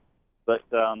Thompson. But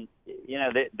you know,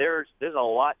 there's a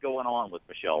lot going on with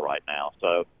Michelle right now.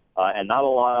 So and not a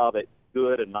lot of it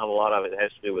good, and not a lot of it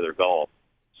has to do with her golf.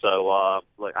 So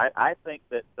look, I think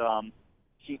that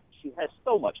she has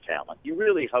so much talent. You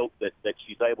really hope that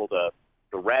she's able to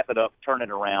wrap it up, turn it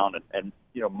around, and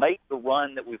you know, make the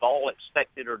run that we've all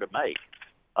expected her to make.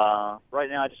 Right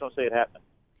now, I just don't see it happening.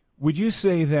 Would you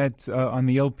say that on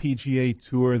the LPGA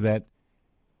Tour that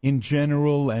in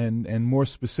general and more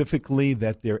specifically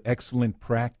that they're excellent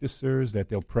practicers, that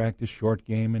they'll practice short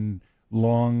game and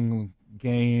long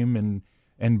game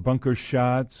and bunker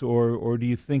shots, or do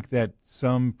you think that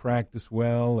some practice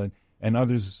well and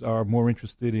others are more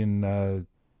interested in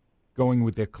going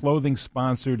with their clothing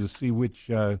sponsor to see which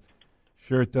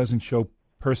shirt doesn't show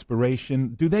perspiration?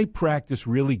 Do they practice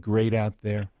really great out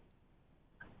there?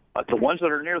 The ones that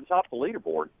are near the top of the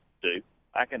leaderboard do.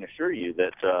 I can assure you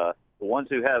that the ones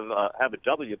who have a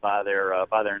W by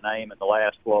their name in the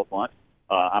last 12 months,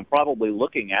 I'm probably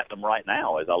looking at them right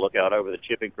now as I look out over the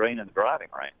chipping green and the driving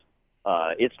range.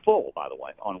 It's full, by the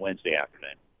way, on Wednesday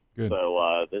afternoon. Good.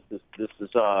 So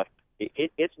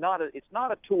it's not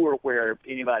a tour where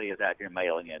anybody is out here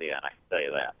mailing it in. I can tell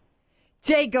you that.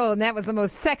 Jay Golden, that was the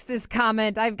most sexist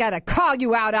comment. I've got to call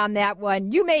you out on that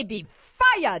one. You may be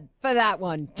fired for that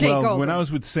one, Jay Golden. When I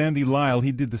was with Sandy Lyle,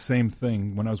 he did the same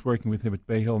thing when I was working with him at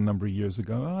Bay Hill a number of years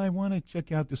ago. Oh, I want to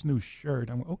check out this new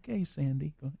shirt. I'm okay,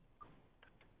 Sandy. Go ahead.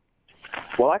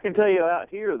 Well, I can tell you out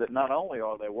here that not only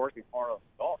are they working hard on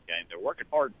the golf game, they're working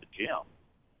hard at the gym.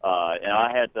 And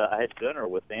I had dinner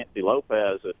with Nancy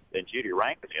Lopez and Judy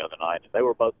Rankin the other night, and they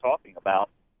were both talking about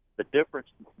the difference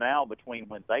now between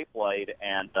when they played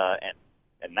and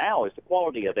and now is the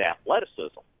quality of the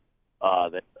athleticism.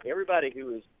 That everybody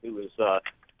who is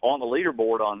on the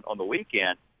leaderboard on the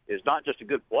weekend is not just a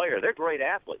good player; they're great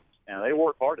athletes, and they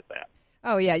work hard at that.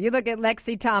 Oh yeah, you look at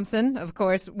Lexi Thompson, of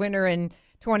course, winner in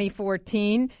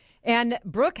 2014, and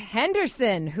Brooke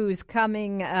Henderson, who's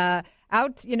coming out,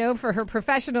 for her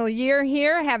professional year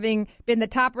here, having been the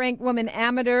top-ranked woman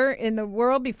amateur in the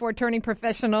world before turning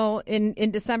professional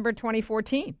in December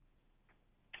 2014.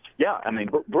 Yeah, I mean,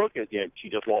 Brooke, she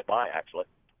just walked by, actually.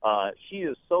 She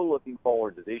is so looking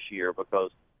forward to this year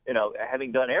because,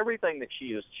 having done everything that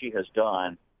she has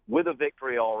done with a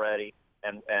victory already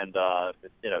and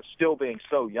still being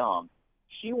so young,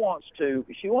 she wants to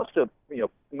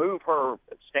move her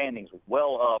standings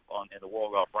well up in the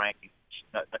World Golf Rankings.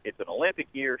 It's an Olympic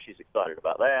year. She's excited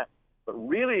about that, but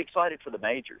really excited for the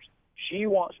majors. She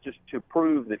wants to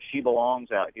prove that she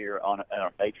belongs out here on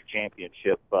a major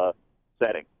championship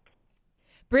setting.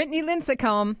 Brittany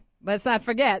Lincecum, let's not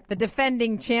forget, the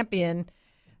defending champion.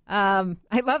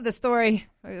 I love the story.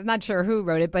 I'm not sure who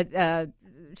wrote it, but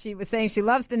she was saying she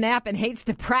loves to nap and hates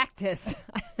to practice.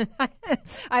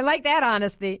 I like that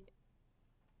honesty.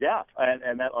 Yeah,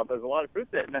 and that, there's a lot of truth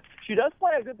there. Now, she does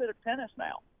play a good bit of tennis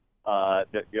now.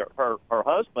 Her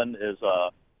husband is,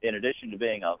 in addition to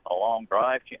being a long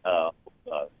drive,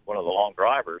 one of the long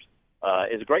drivers,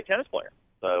 is a great tennis player.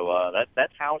 So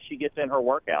that's how she gets in her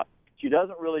workout. She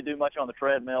doesn't really do much on the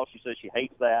treadmill. She says she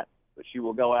hates that, but she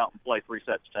will go out and play 3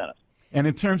 sets of tennis. And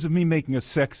in terms of me making a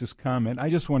sexist comment, I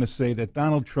just want to say that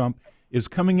Donald Trump is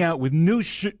coming out with new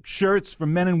shirts for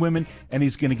men and women, and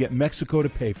he's going to get Mexico to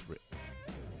pay for it.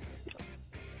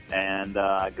 And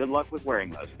good luck with wearing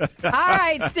those. All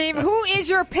right, Steve, who is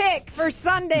your pick for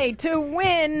Sunday to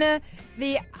win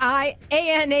the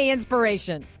ANA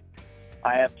Inspiration?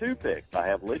 I have 2 picks. I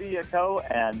have Lydia Ko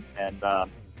and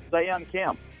Se-Young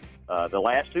Kim, the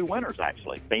last 2 winners,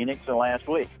 actually, Phoenix and last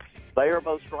week. They are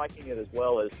both striking it as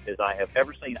well as I have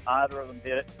ever seen either of them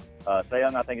hit it.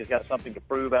 Se-Young, I think, has got something to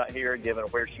prove out here, given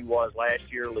where she was last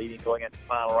year, going into the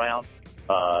final round.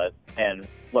 And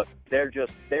look, they're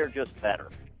just better.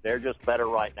 They're just better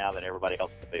right now than everybody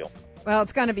else in the field. Well,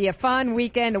 it's going to be a fun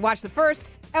weekend to watch the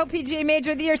first LPGA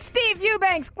Major of the Year. Steve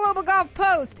Eubanks, Global Golf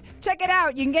Post. Check it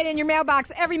out. You can get it in your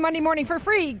mailbox every Monday morning for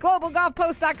free.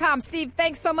 GlobalGolfPost.com. Steve,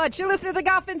 thanks so much. You listen to the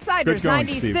Golf Insiders,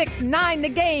 96.9 The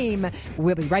Game.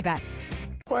 We'll be right back.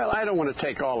 Well, I don't want to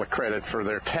take all the credit for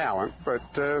their talent, but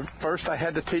first I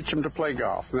had to teach them to play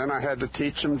golf. Then I had to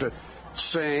teach them to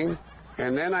sing,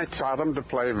 and then I taught them to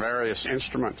play various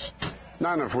instruments,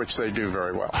 none of which they do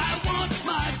very well. I want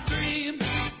my dream.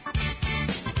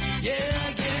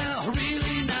 Yeah,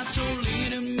 really not so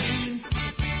lean and mean.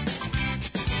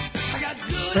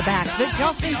 We're back. The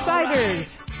Golf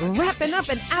Insiders, wrapping up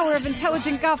an hour of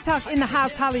intelligent golf talk in the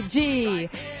house. Holly G,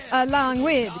 along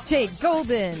with Jake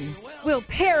Golden, Will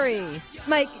Perry,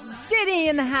 Mike Diddy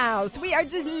in the house. We are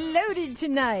just loaded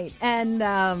tonight.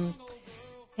 And,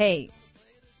 hey,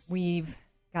 we've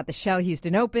got the Shell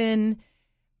Houston Open.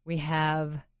 We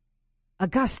have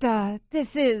Augusta.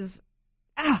 This is,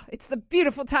 it's the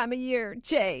beautiful time of year,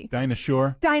 Jay. Dinah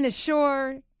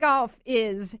Shore. Golf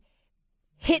is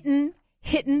hitting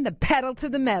the pedal to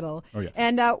the metal. Oh, yeah.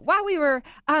 And while we were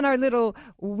on our little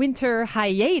winter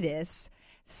hiatus,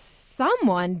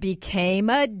 someone became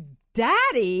a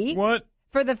daddy. What?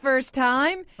 For the first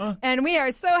time. Huh? And we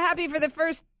are so happy for the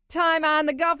first time on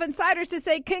the Golf Insiders to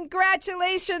say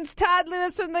congratulations, Todd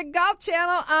Lewis from the Golf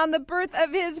Channel, on the birth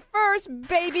of his first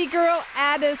baby girl,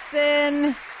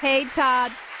 Addison. Hey,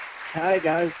 Todd. Hi,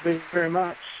 guys. Thank you very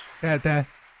much. Dada.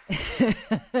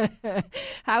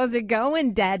 How's it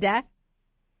going, Dada?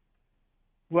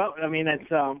 Well, I mean, it's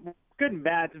good and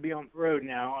bad to be on the road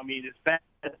now. I mean, it's bad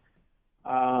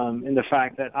in the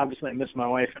fact that obviously I missed my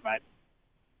wife at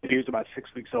she was about 6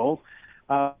 weeks old.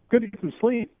 Good to get some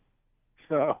sleep.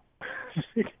 So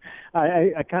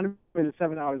I kind of made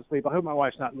 7 hours of sleep. I hope my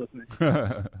wife's not listening.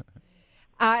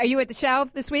 Are you at the Shell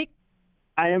this week?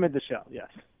 I am at the Shell, yes.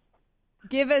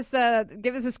 Give us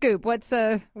a scoop. What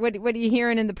are you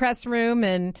hearing in the press room,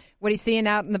 and what are you seeing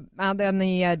out on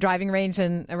the driving range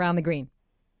and around the green?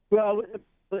 Well,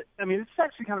 I mean, it's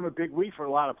actually kind of a big week for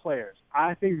a lot of players.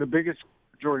 I think the biggest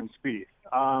Jordan Spieth.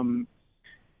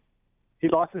 He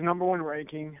lost his number 1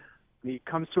 ranking. He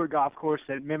comes to a golf course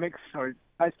that mimics or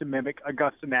tries to mimic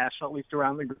Augusta National, at least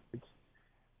around the greens,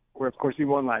 where of course he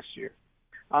won last year.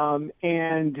 And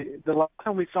the last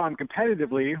time we saw him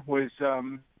competitively was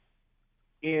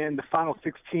in the final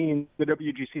 16, the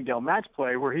WGC Dell Match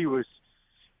Play, where he was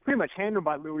pretty much handled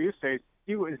by Louis Oosthuizen.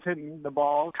 He was hitting the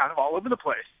ball kind of all over the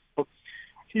place. So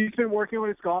he's been working on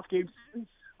his golf game since,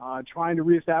 trying to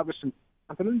reestablish some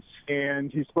confidence,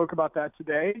 and he spoke about that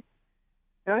today.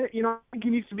 And I think he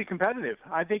needs to be competitive.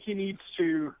 I think he needs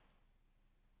to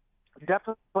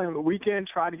definitely play on the weekend,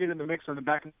 try to get in the mix on the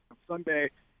back of Sunday,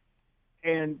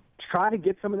 and try to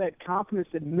get some of that confidence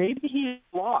that maybe he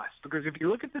lost. Because if you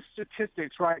look at the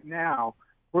statistics right now,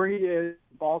 where he is,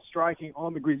 ball striking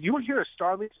on the green, you will hear a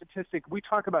Starleague statistic. We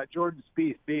talk about Jordan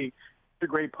Spieth being a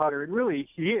great putter, and really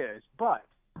he is. But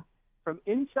from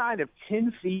inside of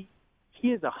 10 feet, he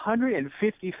is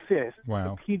 155th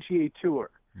Wow. the PGA Tour.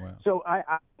 Wow. So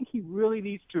I think he really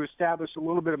needs to establish a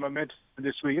little bit of momentum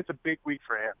this week. It's a big week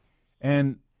for him.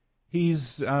 And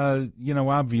he's,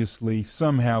 obviously,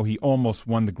 somehow he almost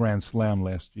won the Grand Slam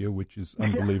last year, which is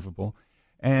unbelievable.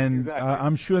 And Exactly.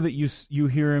 I'm sure that you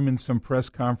hear him in some press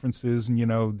conferences,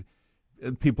 and,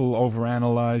 people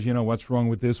overanalyze, what's wrong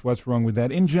with this, what's wrong with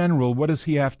that. In general, what does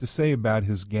he have to say about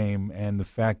his game and the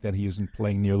fact that he isn't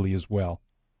playing nearly as well?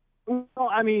 Well,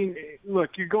 I mean,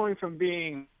 look, you're going from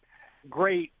being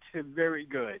great to very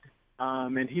good,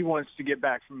 and he wants to get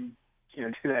back from,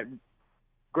 to that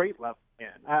great level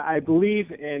again. I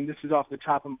believe, and this is off the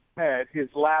top of my head, his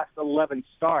last 11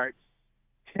 starts,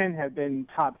 10 have been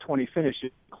top 20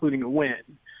 finishes, including a win.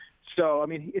 So, I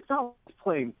mean, it's not like he's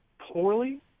playing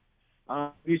poorly.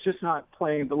 He's just not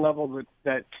playing the level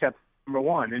that kept number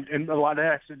one, and a lot of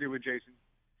that has to do with Jason.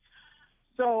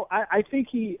 So I think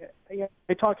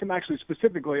I talked to him actually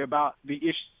specifically about the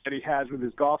issues that he has with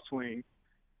his golf swing.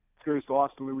 He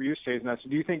lost to Louis Oosthuizen, and I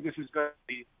said, do you think this is going to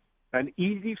be an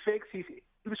easy fix? He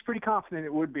was pretty confident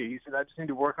it would be. He said, I just need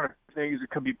to work on things. It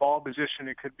could be ball position.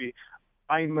 It could be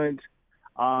alignment.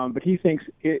 But he thinks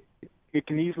it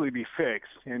can easily be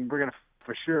fixed, and we're going to,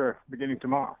 for sure, beginning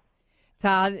tomorrow.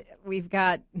 Todd, we've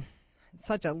got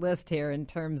such a list here in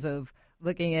terms of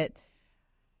looking at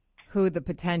who the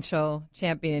potential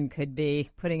champion could be,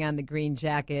 putting on the green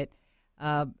jacket.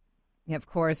 Of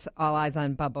course, all eyes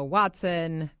on Bubba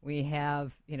Watson. We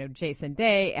have, Jason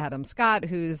Day, Adam Scott,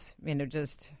 who's,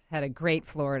 just had a great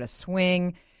Florida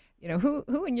swing.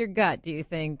 Who in your gut do you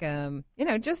think,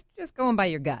 just going by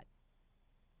your gut?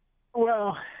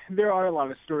 Well, there are a lot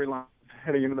of storylines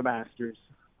heading into the Masters.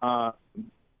 A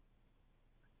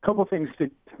couple things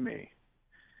stick to me.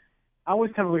 I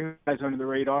always kind of look at guys under the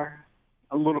radar,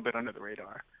 a little bit under the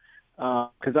radar,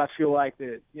 because I feel like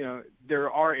that,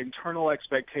 there are internal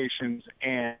expectations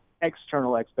and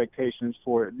external expectations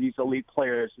for these elite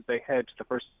players as they head to the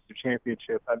first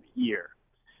championship of the year.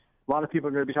 A lot of people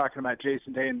are going to be talking about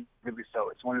Jason Day, and really so.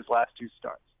 It's won his last two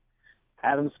starts.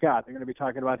 Adam Scott, they're going to be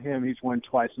talking about him. He's won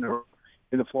twice in a row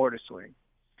in the Florida swing.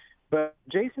 But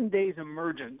Jason Day's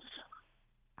emergence,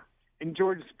 and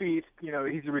Jordan Spieth,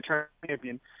 he's a return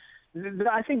champion.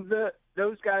 I think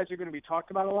those guys are going to be talked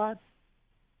about a lot.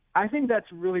 I think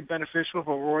that's really beneficial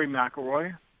for Rory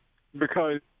McIlroy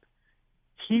because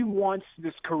he wants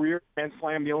this career Grand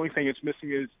Slam. The only thing it's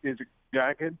missing is a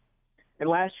jacket. And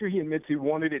last year he admits he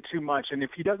wanted it too much. And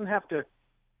if he doesn't have to,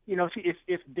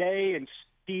 if Day and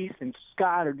Spieth and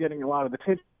Scott are getting a lot of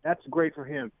attention, that's great for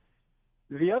him.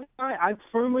 The other guy, I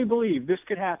firmly believe this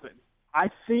could happen. I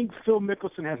think Phil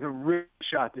Mickelson has a real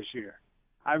shot this year.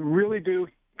 I really do.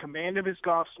 Command of his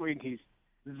golf swing. He's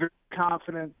very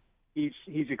confident. He's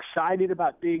excited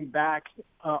about being back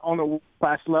on a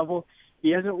world-class level.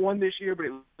 He hasn't won this year, but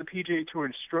the PGA Tour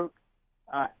in stroke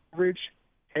average.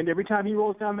 And every time he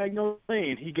rolls down Magnolia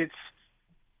Lane, he gets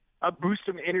a boost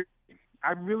of energy.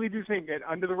 I really do think that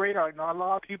under the radar, not a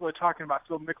lot of people are talking about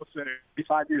Phil Mickelson at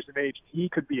 55 years of age. He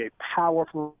could be a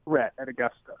powerful threat at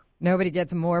Augusta. Nobody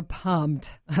gets more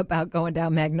pumped about going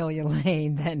down Magnolia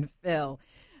Lane than Phil.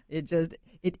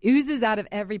 It oozes out of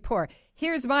every pore.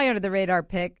 Here's my under-the-radar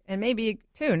pick, and maybe,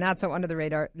 too, not so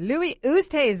under-the-radar. Louis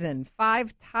Oosthuizen,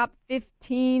 5 top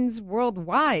 15s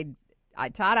worldwide.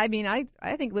 Todd, I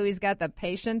think Louis got the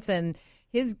patience, and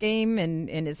his game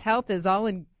and his health is all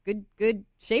in good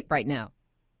shape right now.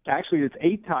 Actually, it's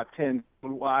 8 top 10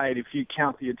 worldwide if you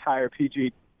count the entire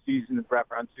PGA season and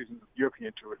wraparound season of the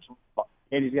European Tour.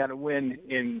 And he's got a win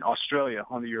in Australia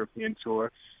on the European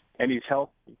Tour, and he's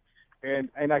healthy. And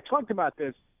I talked about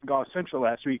this in Golf Central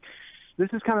last week. This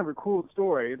is kind of a cool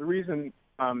story. The reason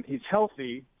he's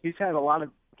healthy, he's had a lot of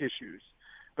issues.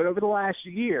 But over the last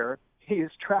year, he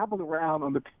has traveled around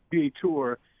on the PGA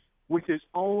Tour with his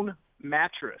own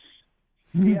mattress.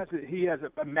 He has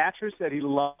a mattress that he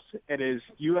loves at his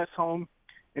U.S. home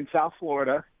in South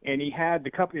Florida, and he had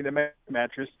the company that made the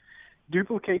mattress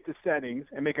duplicate the settings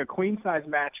and make a queen-size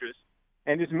mattress,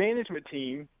 and his management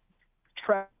team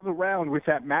traveled around with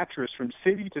that mattress from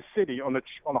city to city on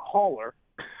a hauler.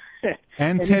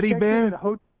 And teddy bear?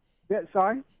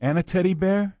 Sorry? And a teddy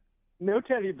bear? No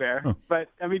teddy bear. Huh. But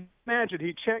I mean, imagine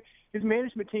he checks his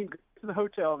management team goes to the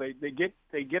hotel. They get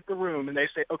the room and they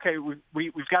say, okay,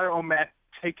 we've got our own mat.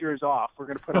 Take yours off. We're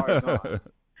going to put ours on.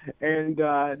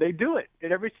 And they do it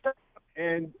at every step,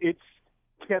 and it's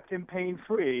kept him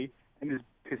pain-free, and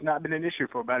it's not been an issue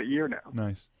for about a year now.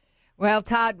 Nice. Well,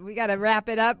 Todd, we got to wrap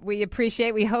it up. We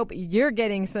hope you're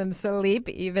getting some sleep,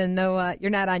 even though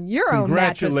you're not on your own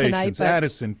mattress tonight. Congratulations,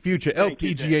 Addison, future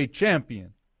LPGA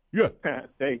champion. Yeah.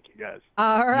 Thank you, guys.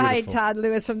 All right, Beautiful. Todd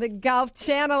Lewis from the Golf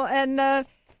Channel. And,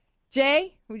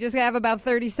 Jay, we just have about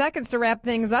 30 seconds to wrap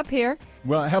things up here.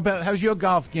 Well, how's your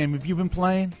golf game? Have you been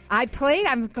playing? I played.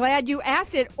 I'm glad you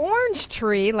asked it. Orange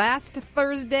Tree last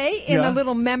Thursday in a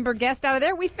little member guest out of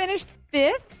there. We finished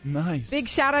 5th. Nice. Big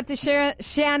shout out to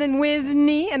Shannon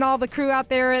Wisney and all the crew out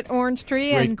there at Orange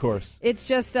Tree. Great and course. It's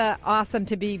just awesome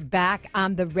to be back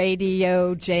on the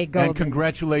radio, Jay Golden. And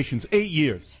congratulations, 8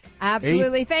 years.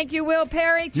 Absolutely. 8th. Thank you, Will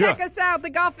Perry. Check us out, the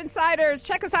Golf Insiders.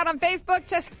 Check us out on Facebook.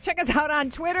 Check us out on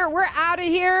Twitter. We're out of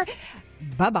here.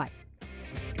 Bye-bye.